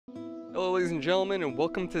Hello, ladies and gentlemen, and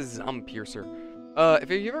welcome to Zompiercer.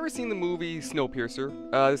 If you've ever seen the movie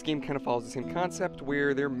Snowpiercer, this game kind of follows the same concept,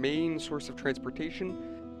 where their main source of transportation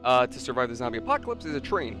to survive the zombie apocalypse is a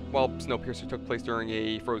train. While Snowpiercer took place during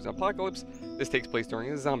a frozen apocalypse, this takes place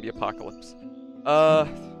during a zombie apocalypse.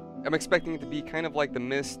 I'm expecting it to be kind of like The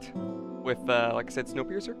Mist with, like I said,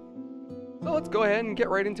 Snowpiercer. So let's go ahead and get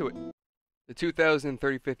right into it. The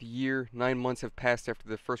 2035th year, 9 months have passed after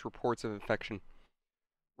the first reports of infection.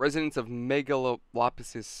 Residents of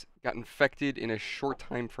Megalopolis got infected in a short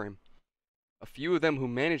time frame. A few of them who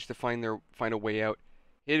managed to find a way out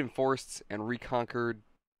hid in forests and reconquered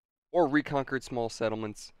small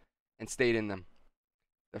settlements and stayed in them.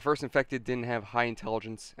 The first infected didn't have high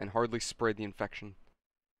intelligence and hardly spread the infection.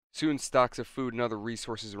 Soon stocks of food and other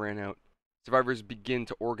resources ran out. Survivors began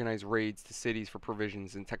to organize raids to cities for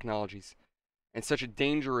provisions and technologies, and such a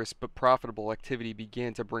dangerous but profitable activity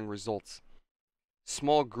began to bring results.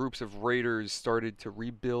 Small groups of raiders started to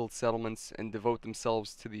rebuild settlements and devote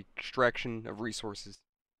themselves to the extraction of resources.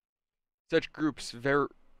 Such groups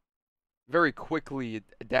very quickly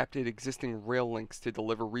adapted existing rail links to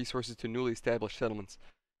deliver resources to newly established settlements,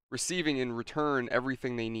 receiving in return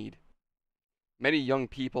everything they need. Many young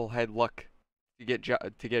people had luck to get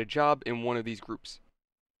a job in one of these groups.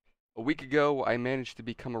 A week ago, I managed to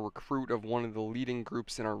become a recruit of one of the leading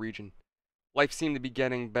groups in our region. Life seemed to be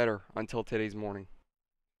getting better until today's morning.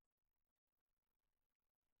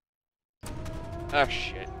 Ah,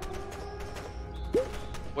 shit.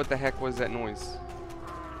 What the heck was that noise?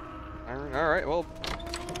 Alright, well.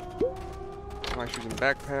 My shoes and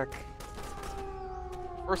backpack.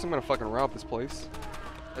 First, I'm gonna fucking rob this place.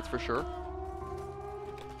 That's for sure.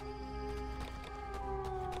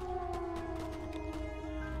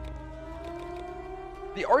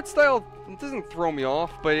 The art style doesn't throw me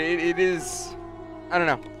off, but it is, I don't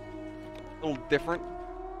know, a little different.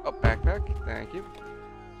 Oh, backpack, thank you.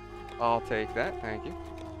 I'll take that, thank you.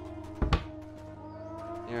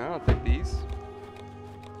 Yeah, I'll take these.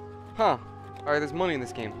 Huh. Alright, there's money in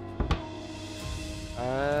this game.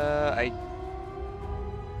 I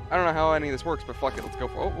don't know how any of this works, but fuck it, let's go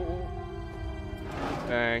for, oh.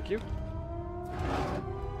 Thank you.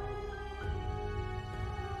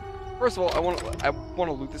 First of all, I want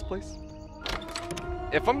to loot this place.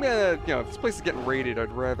 If I'm gonna, if this place is getting raided,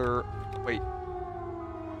 I'd rather wait.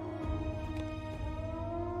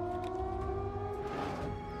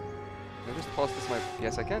 Can I just toss this?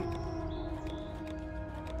 Yes, I can.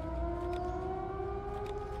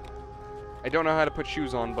 I don't know how to put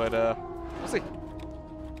shoes on, but we'll see.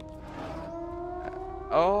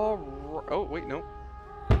 Oh wait, no.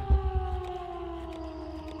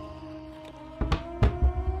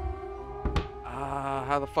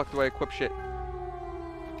 How the fuck do I equip shit?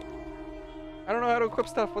 I don't know how to equip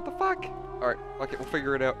stuff. What the fuck? Alright, fuck it. We'll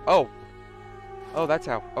figure it out. Oh. Oh, that's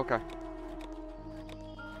how. Okay.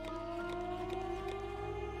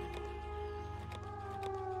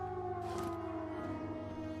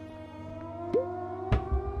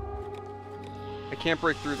 I can't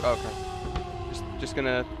break through. Oh, okay. Just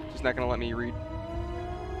not gonna let me read.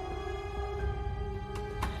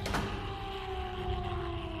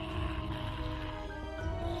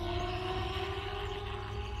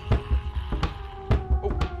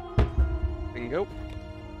 Go.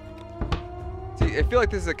 See, I feel like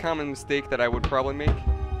this is a common mistake that I would probably make.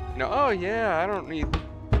 You know, oh yeah, I don't need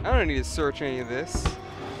to search any of this.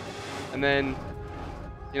 And then,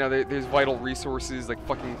 there's vital resources like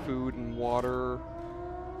fucking food and water.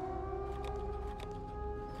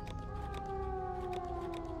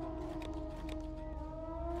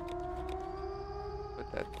 Put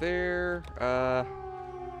that there. I'm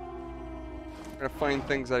gonna find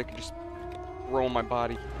things that I can just throw on my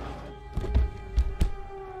body.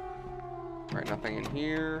 Alright, nothing in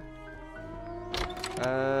here.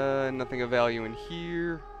 Nothing of value in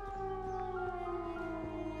here.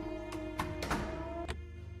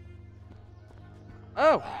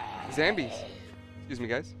 Oh! Zombies. Excuse me,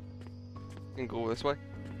 guys. I can go this way.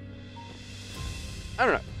 I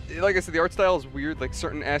don't know. Like I said, the art style is weird. Like,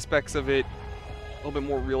 certain aspects of it a little bit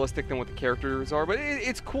more realistic than what the characters are. But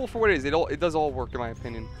it's cool for what it is. It does all work, in my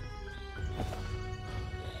opinion.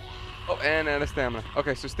 Oh, and out of stamina.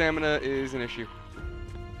 Okay, so stamina is an issue.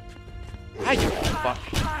 Ah, you fuck.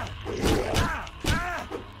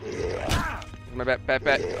 My bat.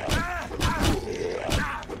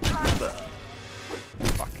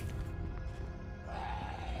 Fuck.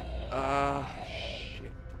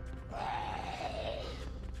 Shit.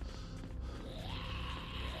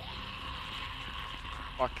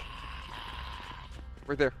 Fuck.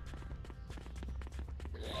 Right there.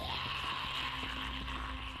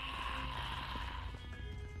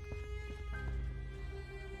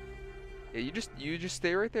 Yeah, you just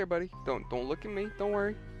stay right there, buddy. Don't look at me. Don't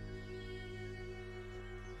worry.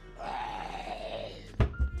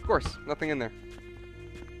 Of course, nothing in there.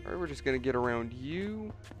 All right, we're just gonna get around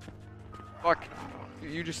you. Fuck.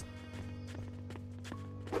 You just.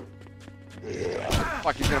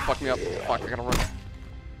 Fuck, he's gonna fuck me up. Fuck, I gotta run.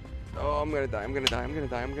 Oh, I'm gonna die. I'm gonna die. I'm gonna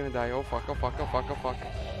die. I'm gonna die. Oh fuck. Oh fuck. Oh fuck. Oh fuck.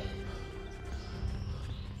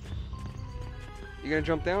 You gonna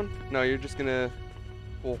jump down? No, you're just gonna.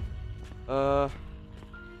 Cool.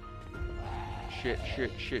 Shit.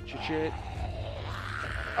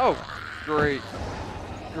 Oh, great.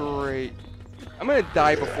 Great. I'm gonna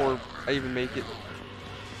die before I even make it.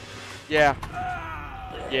 Yeah.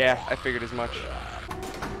 Yeah, I figured as much.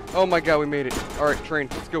 Oh my god, we made it. Alright, train,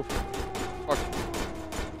 let's go. Fuck.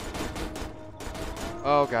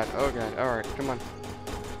 Oh god, alright, come on.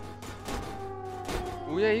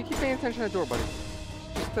 Oh yeah, you keep paying attention to the door, buddy.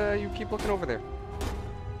 Just, you keep looking over there.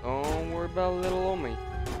 Don't worry about little old me.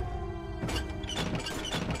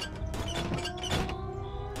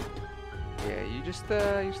 Yeah, you just,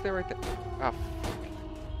 you stay right there. Ah, fuck.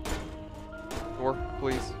 Door,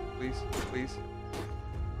 please, please, please.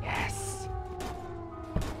 Yes!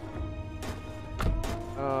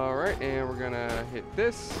 Alright, and we're gonna hit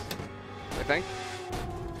this, I think.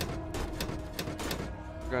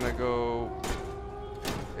 We're gonna go...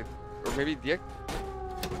 Or maybe the...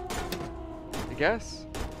 I guess?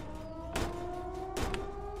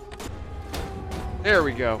 There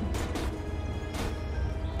we go.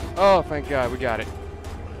 Oh, thank God, we got it.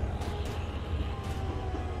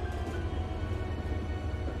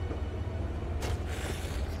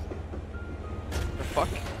 The fuck?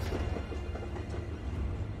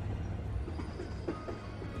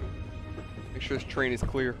 Make sure this train is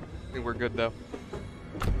clear. I think we're good, though.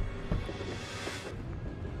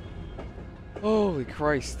 Holy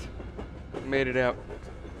Christ. We made it out.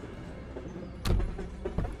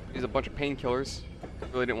 Use a bunch of painkillers.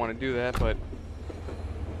 Really didn't want to do that, but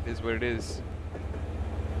it is what it is.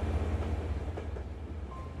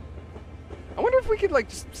 I wonder if we could, like,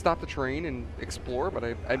 just stop the train and explore, but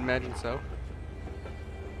I'd imagine so.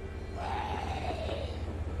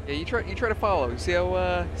 Yeah, you try to follow. See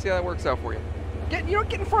how that works out for you. Get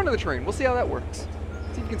in front of the train. We'll see how that works.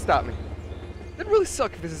 See if you can stop me. It'd really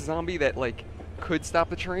suck if this is a zombie that, like, could stop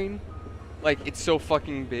the train. Like, it's so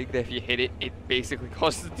fucking big that if you hit it, it basically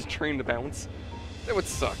causes the train to bounce. That would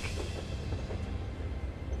suck.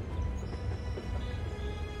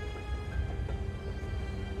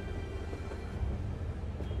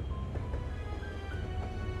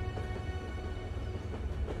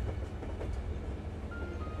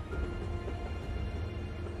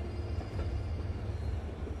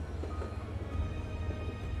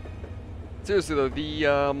 Seriously though, the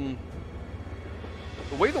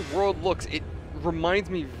way the world looks, it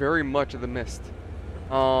reminds me very much of The Mist.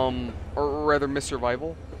 Or rather, Mist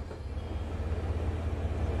Survival.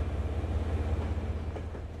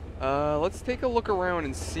 Let's take a look around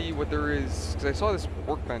and see what there is, because I saw this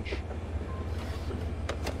workbench.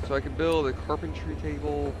 So I could build a carpentry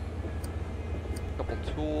table, a couple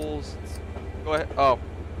tools. Go ahead. Oh.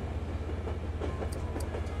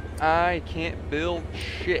 I can't build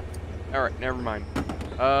shit. Alright, never mind.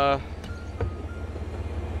 Alright,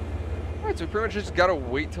 so we pretty much just gotta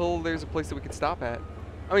wait till there's a place that we can stop at.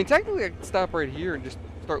 I mean, technically I could stop right here and just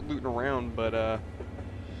start looting around, but, I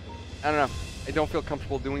don't know. I don't feel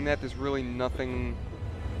comfortable doing that. There's really nothing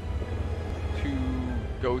to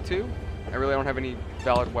go to. I really don't have any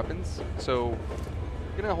valid weapons, so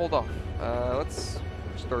I'm gonna hold off. Let's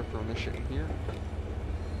start throwing this shit in here.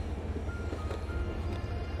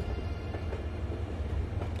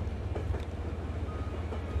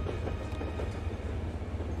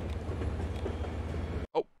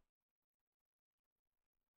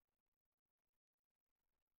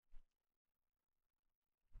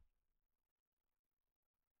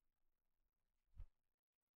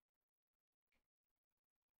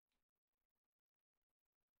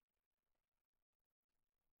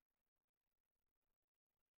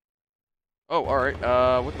 Oh, alright,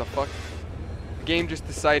 what the fuck? The game just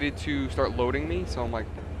decided to start loading me, so I'm like...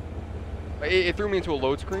 It threw me into a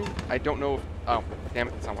load screen. I don't know if... Oh, damn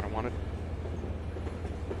it, that's not what I wanted.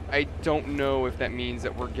 I don't know if that means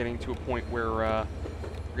that we're getting to a point where, we're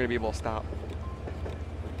gonna be able to stop.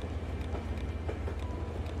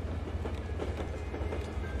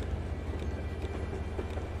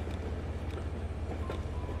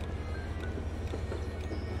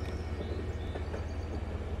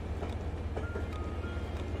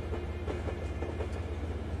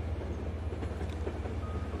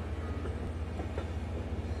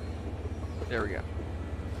 There we go.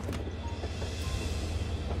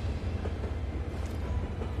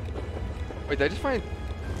 Wait, did I just find...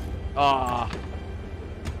 Ah.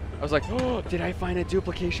 I was like, oh, did I find a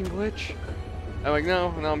duplication glitch? I'm like, no,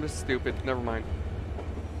 I'm just stupid. Never mind.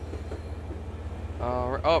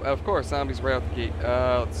 Oh, of course, zombies right out the gate.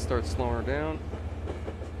 Let's start slowing her down.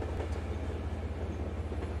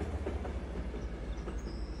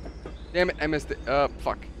 Damn it, I missed it.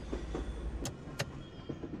 Fuck.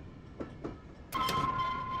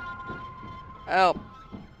 Well,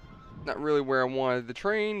 not really where I wanted the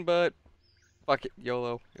train, but fuck it,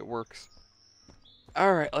 YOLO, it works.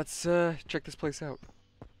 Alright, let's check this place out.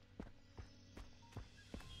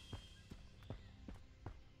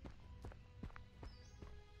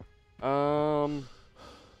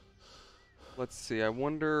 Let's see, I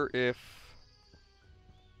wonder if...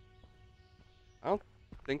 I don't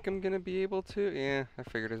think I'm gonna be able to. Yeah, I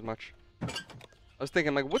figured as much. I was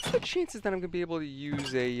thinking, like, what's the chances that I'm gonna be able to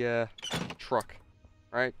use a, truck?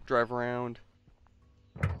 Right? Drive around.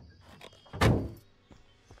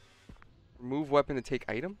 Remove weapon to take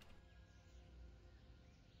item?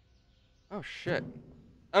 Oh, shit.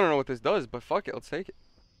 I don't know what this does, but fuck it, let's take it.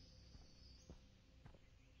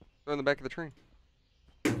 Throw in the back of the train.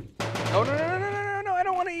 Oh, no, I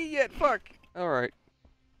don't want to eat yet, fuck. Alright.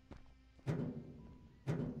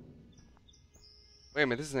 Wait a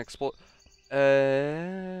minute, this is an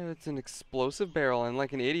it's an explosive barrel, and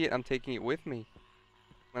like an idiot, I'm taking it with me.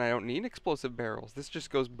 When I don't need explosive barrels. This just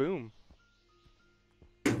goes boom.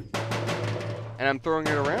 And I'm throwing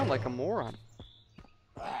it around like a moron.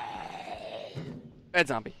 Bad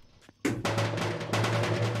zombie.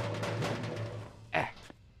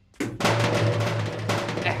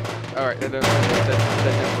 Alright, that didn't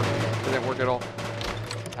work. That didn't work at all.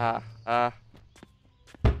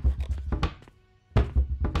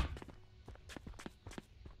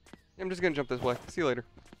 I'm just gonna jump this way. See you later.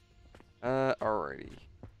 Alrighty.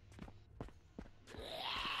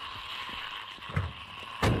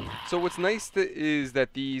 So what's nice is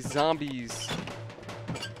that these zombies,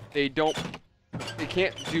 they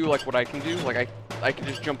can't do like what I can do. Like I can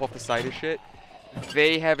just jump off the side of shit.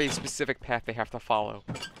 They have a specific path they have to follow.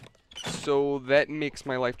 So that makes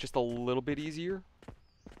my life just a little bit easier.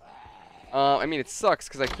 I mean, it sucks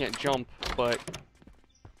because I can't jump, but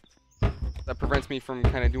that prevents me from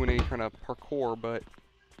kind of doing any kind of parkour, but...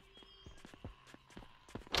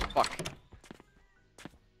 Fuck.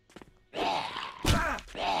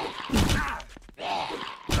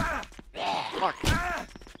 Fuck.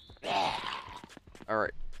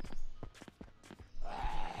 Alright.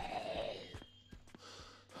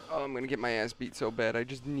 Oh, I'm gonna get my ass beat so bad. I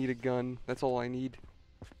just need a gun. That's all I need.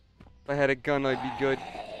 If I had a gun, I'd be good.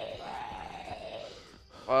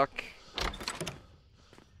 Fuck.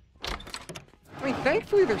 I mean,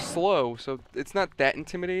 thankfully they're slow, so it's not that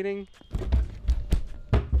intimidating.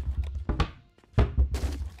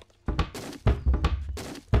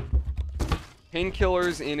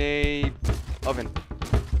 Painkillers in a oven.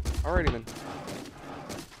 Alrighty then.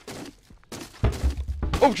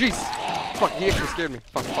 Oh jeez! Fuck, he actually scared me.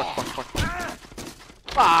 Fuck.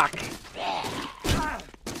 Fuck!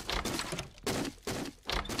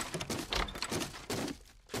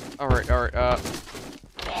 Alright,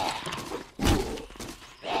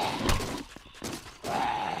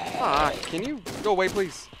 fuck, can you go away,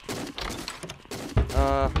 please?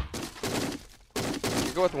 Can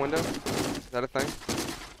you go out the window? Is that a thing?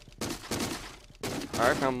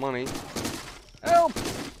 Alright, found money. Help!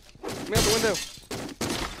 Let me out the window.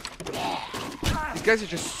 These guys are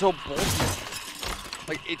just so bulky.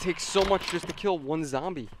 Like, it takes so much just to kill one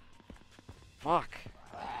zombie. Fuck.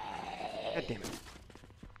 God damn it.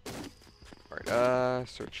 Alright,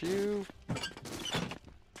 search you.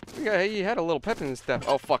 Yeah, he had a little pep in his step.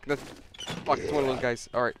 Oh, fuck. Fuck, it's one of those guys.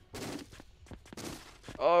 Alright.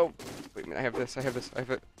 Oh, wait a minute. I have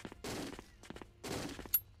it.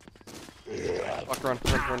 Fuck, run.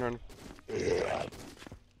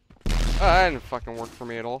 That didn't fucking work for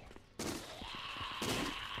me at all.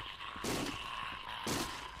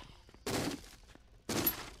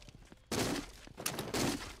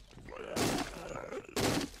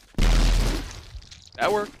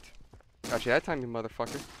 That worked. Got you that time, you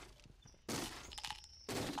motherfucker.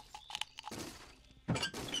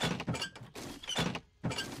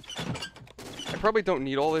 I probably don't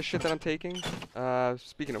need all this shit that I'm taking.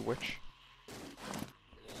 Speaking of which.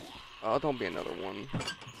 Oh, don't be another one.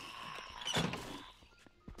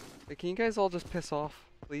 Hey, can you guys all just piss off,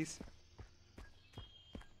 please?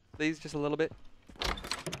 Please, just a little bit.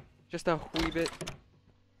 Just a wee bit.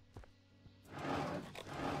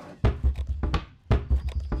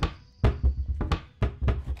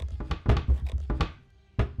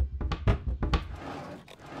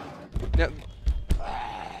 Now,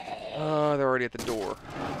 They're already at the door.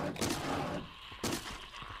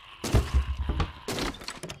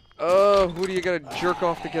 Who do you gotta jerk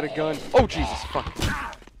off to get a gun? Oh, Jesus, fuck.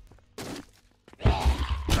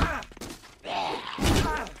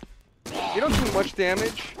 You don't do much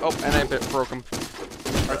damage. Oh, and I broke him.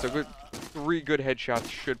 Alright, so good. 3 good headshots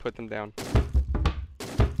should put them down.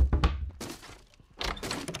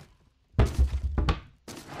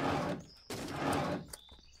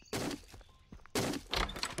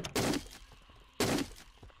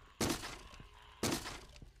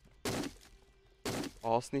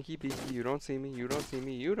 All sneaky beaky, you don't see me, you don't see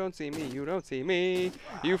me, you don't see me, you don't see me.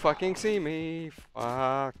 You fucking see me.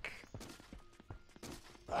 Fuck.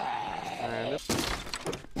 And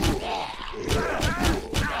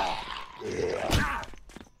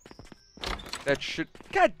that should...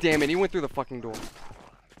 God damn it, he went through the fucking door.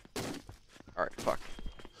 Alright, fuck.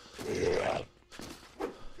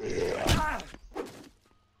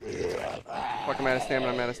 Fuck, I'm out of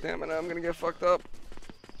stamina, I'm out of stamina, I'm gonna get fucked up.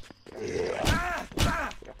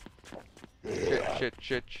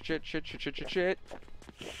 Shit.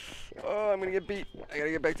 Oh, I'm gonna get beat. I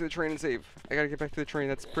gotta get back to the train and save. I gotta get back to the train,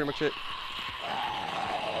 that's pretty much it.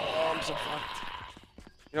 Oh, I'm so fucked.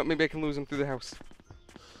 You know, maybe I can lose him through the house.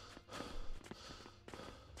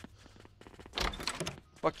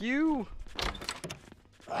 Fuck you!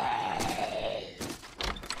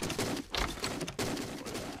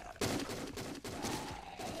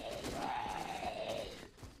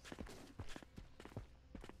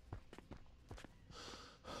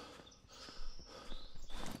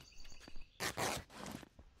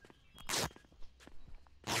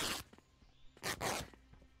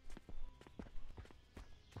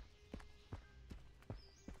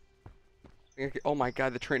 Oh my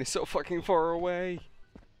god, the train is so fucking far away.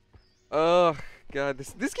 Ugh, god,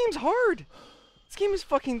 this game's hard. This game is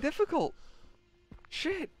fucking difficult.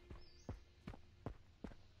 Shit.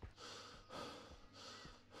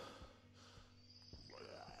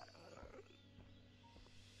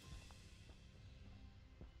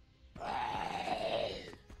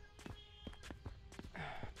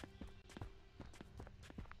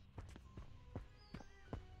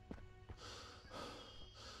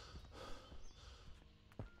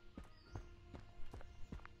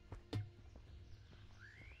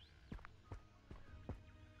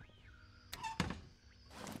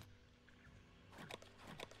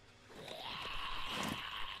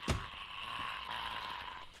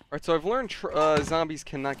 Alright, so I've learned zombies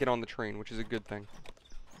cannot get on the train, which is a good thing.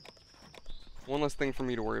 One less thing for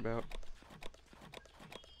me to worry about.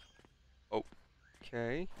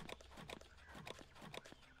 Okay.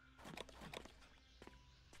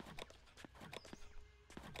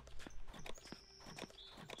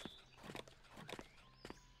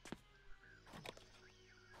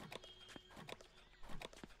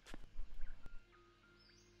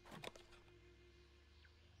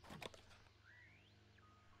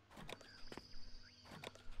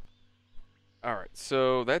 Alright,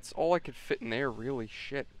 so that's all I could fit in there, really.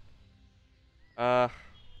 Shit.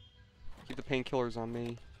 Keep the painkillers on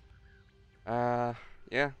me. Yeah.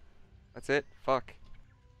 That's it. Fuck.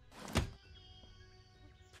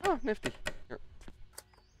 Oh, nifty. Here.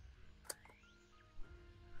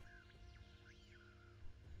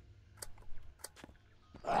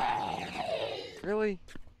 Really?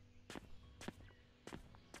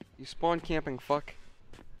 You spawn camping, fuck.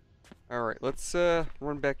 Alright, let's,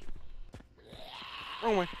 run back.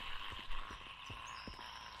 Wrong way.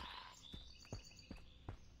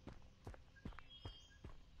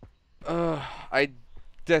 I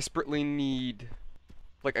desperately need,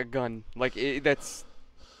 like, a gun. Like, that's...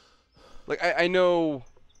 Like, I know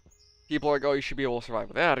people are like, oh, you should be able to survive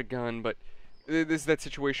without a gun, but this is that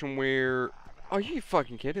situation where... Oh, you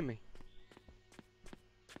fucking kidding me?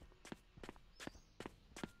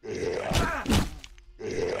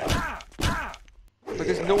 Like,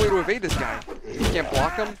 there's no way to evade this guy. You can't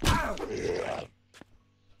block him.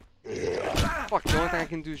 Fuck, the only thing I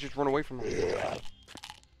can do is just run away from him.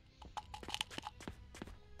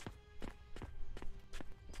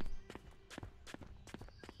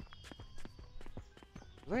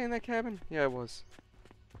 Was I in that cabin? Yeah, I was.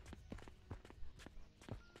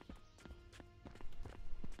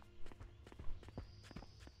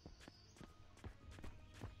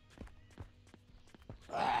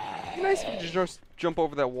 It'd be nice if you could just jump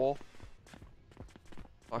over that wall.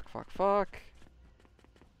 Fuck.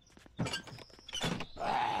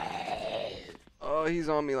 Oh, he's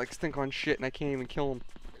on me like stink on shit and I can't even kill him.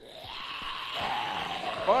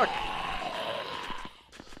 Fuck!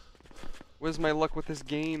 Where's my luck with this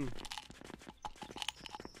game?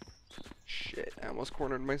 Shit, I almost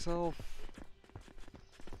cornered myself.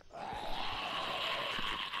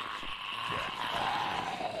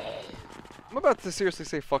 I'm about to seriously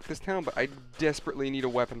say fuck this town, but I desperately need a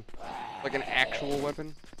weapon. Like an actual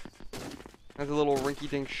weapon. Not the little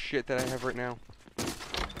rinky-dink shit that I have right now.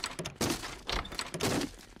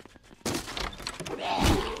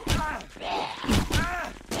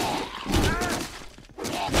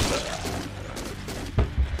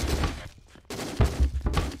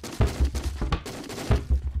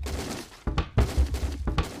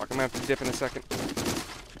 Fuck, I'm gonna have to dip in a second.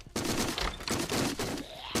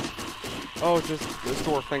 Oh, just this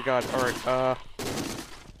door, thank God. Alright,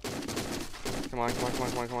 come on, come on, come on,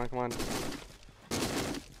 come on, come on, come on.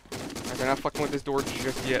 Alright, they're not fucking with this door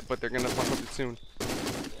just yet, but they're gonna fuck with it soon.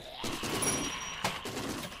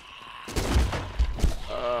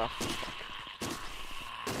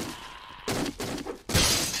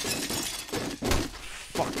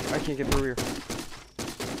 Fuck, I can't get through here.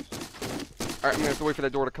 Alright, I'm gonna have to wait for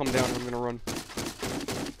that door to come down and I'm gonna run.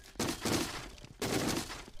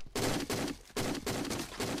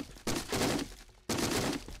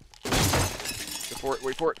 For it,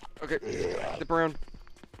 wait for it. Okay, dip around.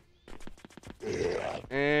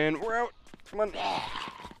 And we're out. Come on.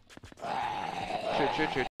 Shit,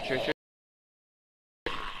 shit, shit, shit, shit.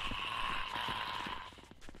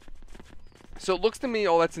 So it looks to me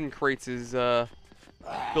all that's in crates is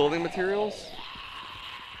building materials.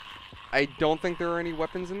 I don't think there are any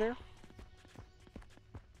weapons in there.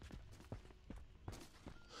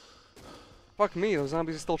 Fuck me, those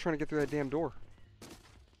zombies are still trying to get through that damn door.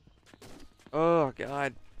 Oh,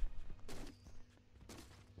 God.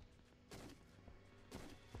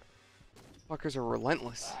 Fuckers are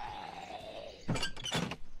relentless.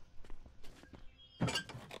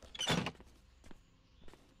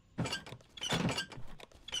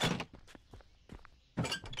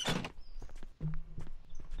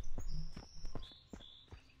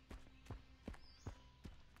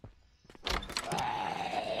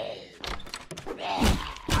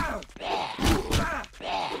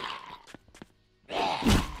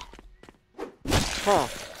 Huh.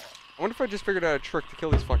 I wonder if I just figured out a trick to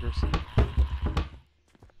kill these fuckers.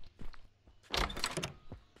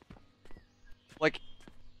 Like,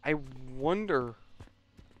 I wonder...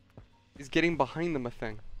 Is getting behind them a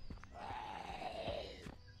thing?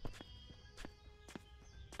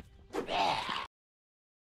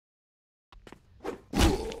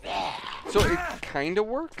 So it kinda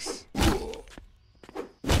works?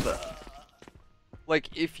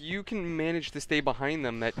 Like, if you can manage to stay behind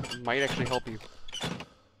them, that might actually help you.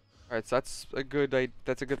 Alright, so that's a good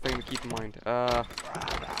thing to keep in mind.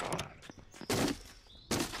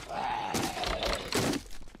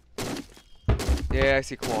 Yeah, I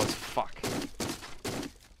see claws. Fuck.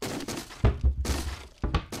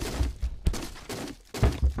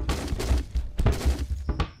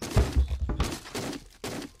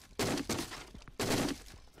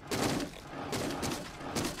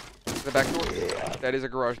 The back door? That is a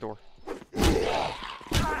garage door.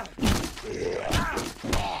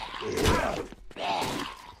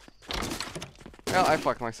 Well, I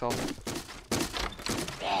fucked myself.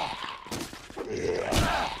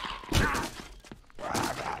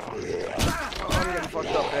 Oh, I'm getting fucked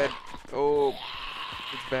up bad. Oh,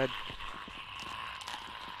 it's bad.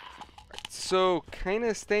 So,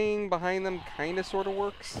 kinda staying behind them kinda sorta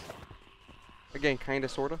works. Again, kinda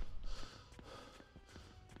sorta.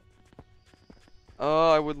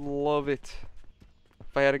 Oh, I would love it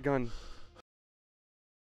if I had a gun.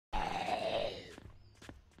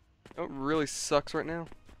 Oh, it really sucks right now.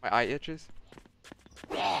 My eye itches.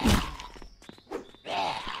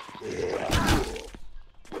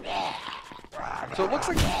 So it looks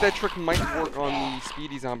like that trick might work on the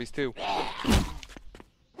speedy zombies too.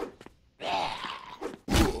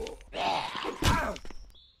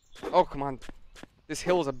 Oh, come on. This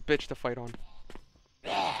hill is a bitch to fight on.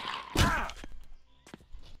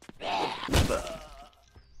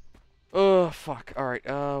 Oh, fuck. Alright,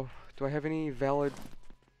 do I have any valid...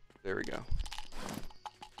 There we go.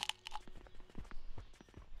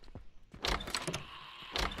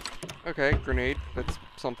 Okay, grenade. That's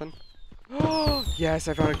something. Oh, yes,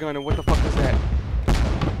 I found a gun, and what the fuck was that?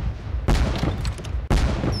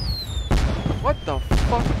 What the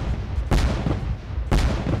fuck?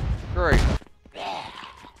 Great.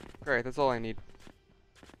 Great, that's all I need.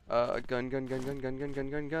 Gun, gun, gun, gun, gun, gun, gun,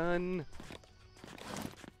 gun, gun.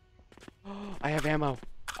 I have ammo.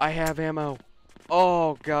 I have ammo.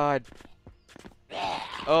 Oh, God.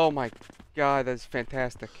 Oh, my God, that's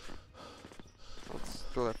fantastic. Let's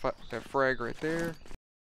throw that frag right there.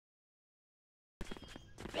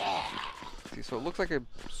 See, so it looks like I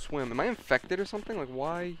swim. Am I infected or something? Like,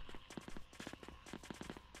 why?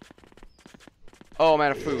 Oh, I'm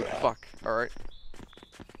out of food. Fuck. Alright.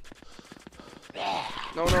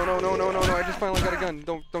 No, no, no, no, no, no, no, I just finally got a gun.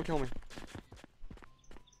 Don't kill me.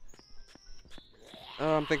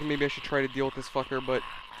 I'm thinking maybe I should try to deal with this fucker, but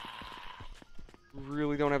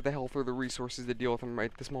really don't have the health or the resources to deal with him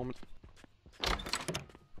right this moment.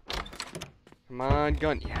 Come on,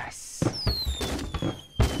 gun. Yes.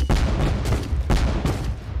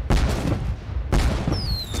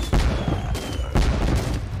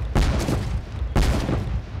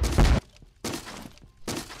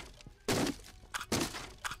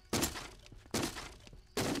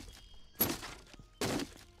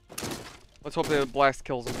 Let's hope the blast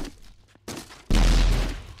kills him.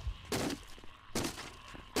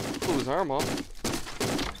 Blew his arm off.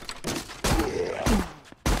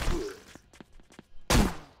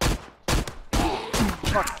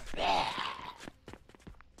 Fuck.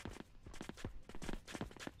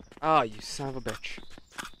 Ah, you son of a bitch.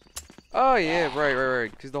 Oh yeah,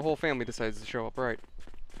 right. Because the whole family decides to show up, right.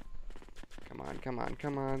 Come on, come on,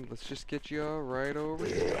 come on. Let's just get you right over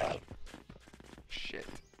here. Shit.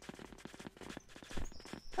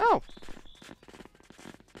 Oh!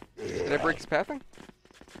 Did I break his pathing?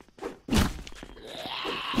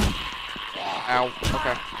 Ow.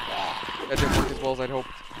 Okay. That didn't work as well as I'd hoped.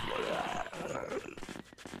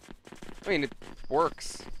 I mean, it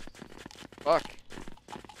works. Fuck.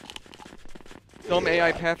 Dumb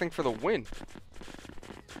AI pathing for the win.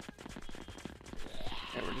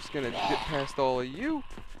 And we're just gonna get past all of you.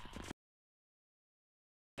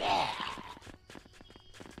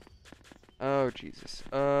 Oh, Jesus.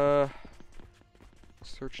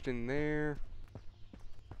 Searched in there.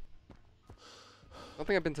 I don't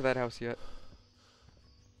think I've been to that house yet.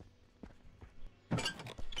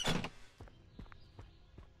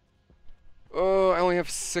 Oh, I only have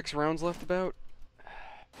 6 rounds left about.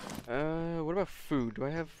 What about food? Do I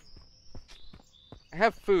have... I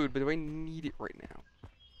have food, but do I need it right now?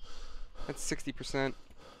 That's 60%.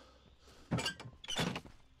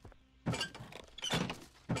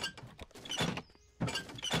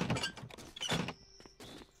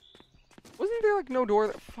 Wasn't there, like, no door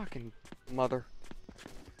that... Fucking mother.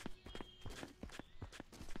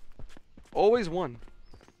 Always one.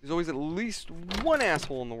 There's always at least one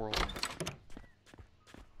asshole in the world.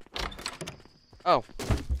 Oh.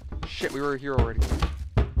 Shit, we were here already.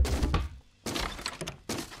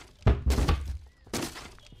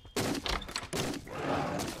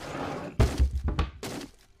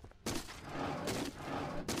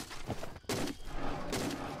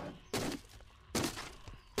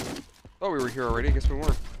 Thought we were here already, I guess we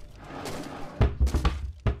weren't.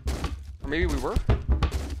 Or maybe we were?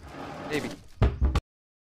 Maybe.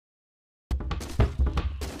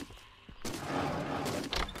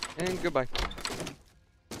 And goodbye.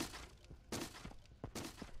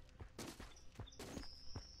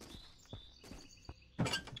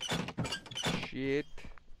 Shit.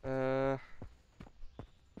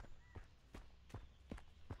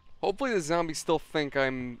 Hopefully the zombies still think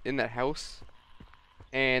I'm in that house.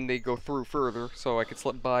 And they go through further, so I could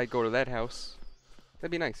slip by, go to that house.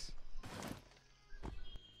 That'd be nice.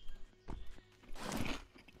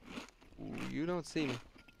 Ooh, you don't see me.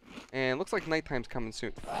 And looks like nighttime's coming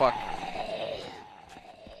soon. Fuck.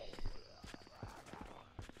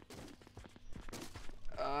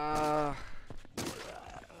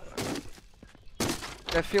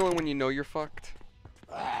 That feeling when you know you're fucked.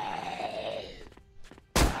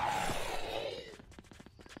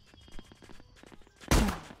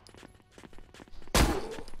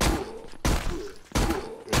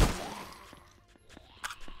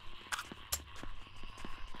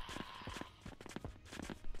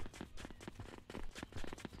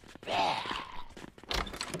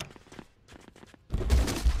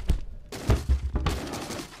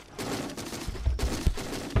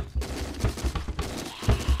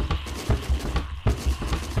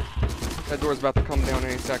 That door's about to come down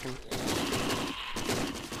any second.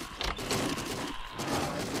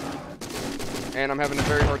 And I'm having a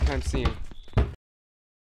very hard time seeing.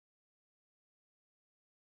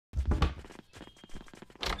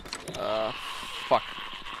 Fuck.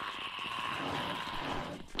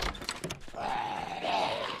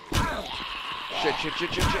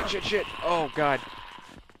 Shit. Oh, God.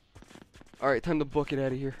 Alright, time to book it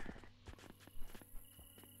out of here.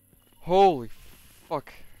 Holy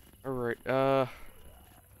fuck. Alright,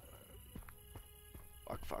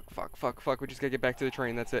 Fuck. We just gotta get back to the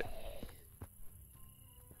train, that's it.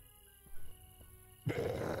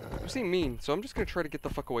 You seem mean, so I'm just gonna try to get the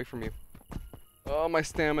fuck away from you. Oh, my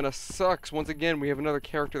stamina sucks. Once again, we have another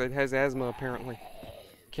character that has asthma, apparently.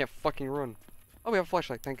 Can't fucking run. Oh, we have a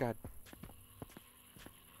flashlight, thank God.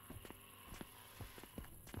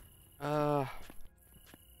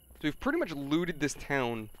 So we've pretty much looted this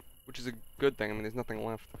town, which is a good thing. I mean, there's nothing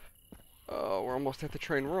left. Oh, we're almost at the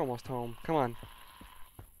train. We're almost home. Come on.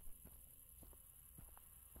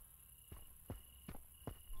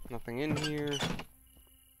 Nothing in here.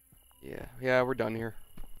 Yeah, we're done here.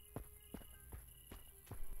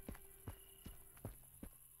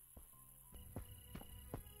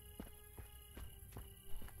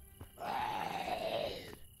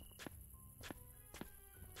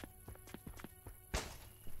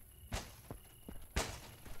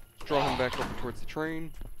 Draw him back over towards the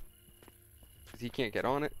train, because he can't get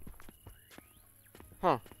on it.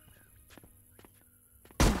 Huh.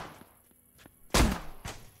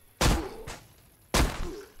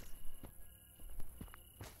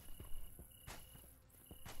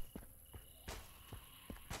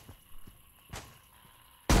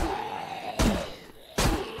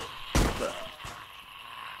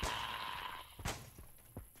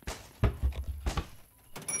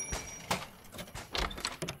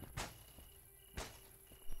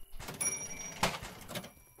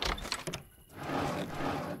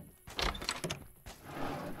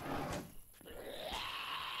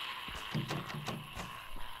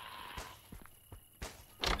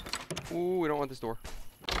 Ooh, we don't want this door.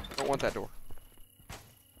 Don't want that door.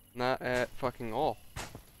 Not at fucking all.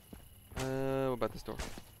 What about this door?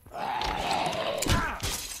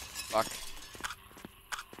 Fuck.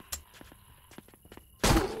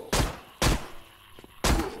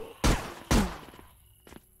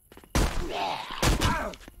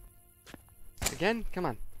 Again? Come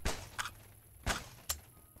on.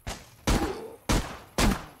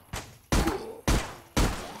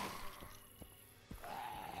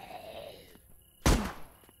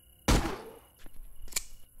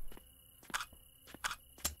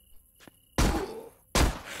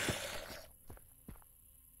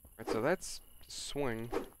 So that's swing.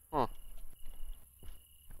 Huh.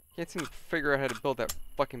 Can't seem to figure out how to build that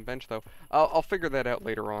fucking bench, though. I'll figure that out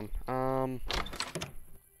later on.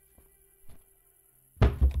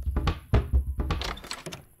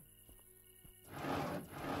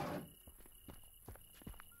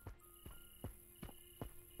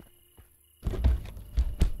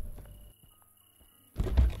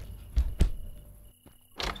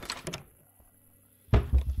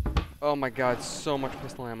 Oh my god, so much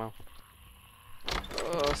pistol ammo.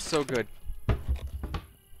 Oh, so good.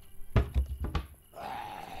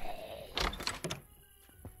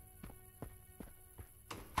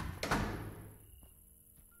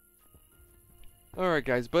 Alright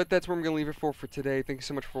guys, but that's where I'm going to leave it for today. Thank you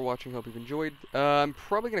so much for watching, hope you've enjoyed. I'm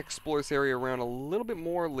probably going to explore this area around a little bit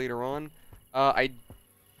more later on.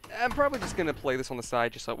 I'm probably just going to play this on the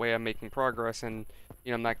side, just that way I'm making progress and,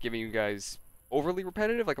 you know, I'm not giving you guys overly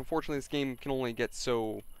repetitive. Like, unfortunately, this game can only get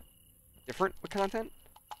so different with content.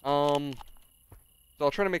 So I'll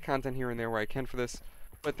try to make content here and there where I can for this.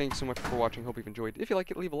 But thanks so much for watching. Hope you've enjoyed. If you like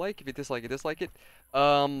it, leave a like. If you dislike it, dislike it.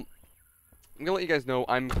 I'm gonna let you guys know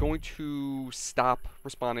I'm going to stop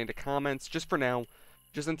responding to comments just for now,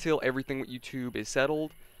 just until everything with YouTube is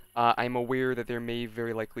settled. I'm aware that there may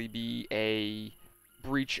very likely be a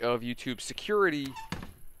breach of YouTube security,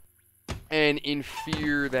 and in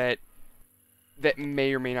fear that that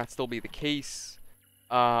may or may not still be the case,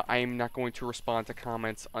 I am not going to respond to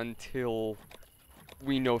comments until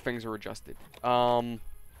we know things are adjusted. I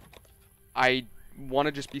want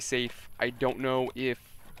to just be safe. I don't know if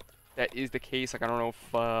that is the case. Like, I don't know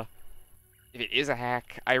if it is a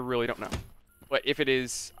hack. I really don't know. But if it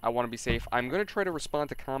is, I want to be safe. I'm going to try to respond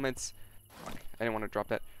to comments. Fuck, I didn't want to drop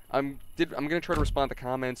that. I'm going to try to respond to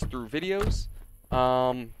comments through videos.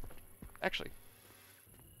 Actually.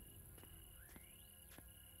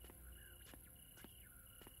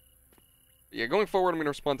 Yeah, going forward, I'm going to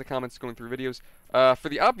respond to comments going through videos. For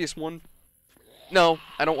the obvious one, no,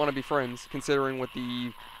 I don't want to be friends, considering with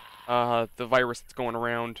the virus that's going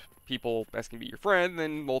around, people asking to be your friend,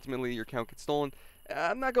 then ultimately your account gets stolen.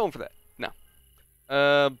 I'm not going for that, no.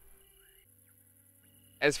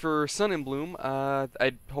 As for Sun and Bloom,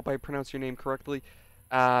 I hope I pronounced your name correctly.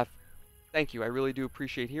 Thank you, I really do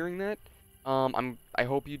appreciate hearing that. I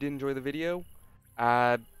hope you did enjoy the video.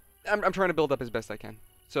 I'm trying to build up as best I can.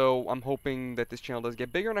 So I'm hoping that this channel does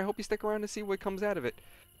get bigger, and I hope you stick around to see what comes out of it.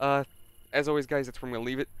 As always, guys, that's where I'm going to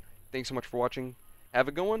leave it. Thanks so much for watching. Have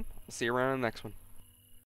a good one. I'll see you around in the next one.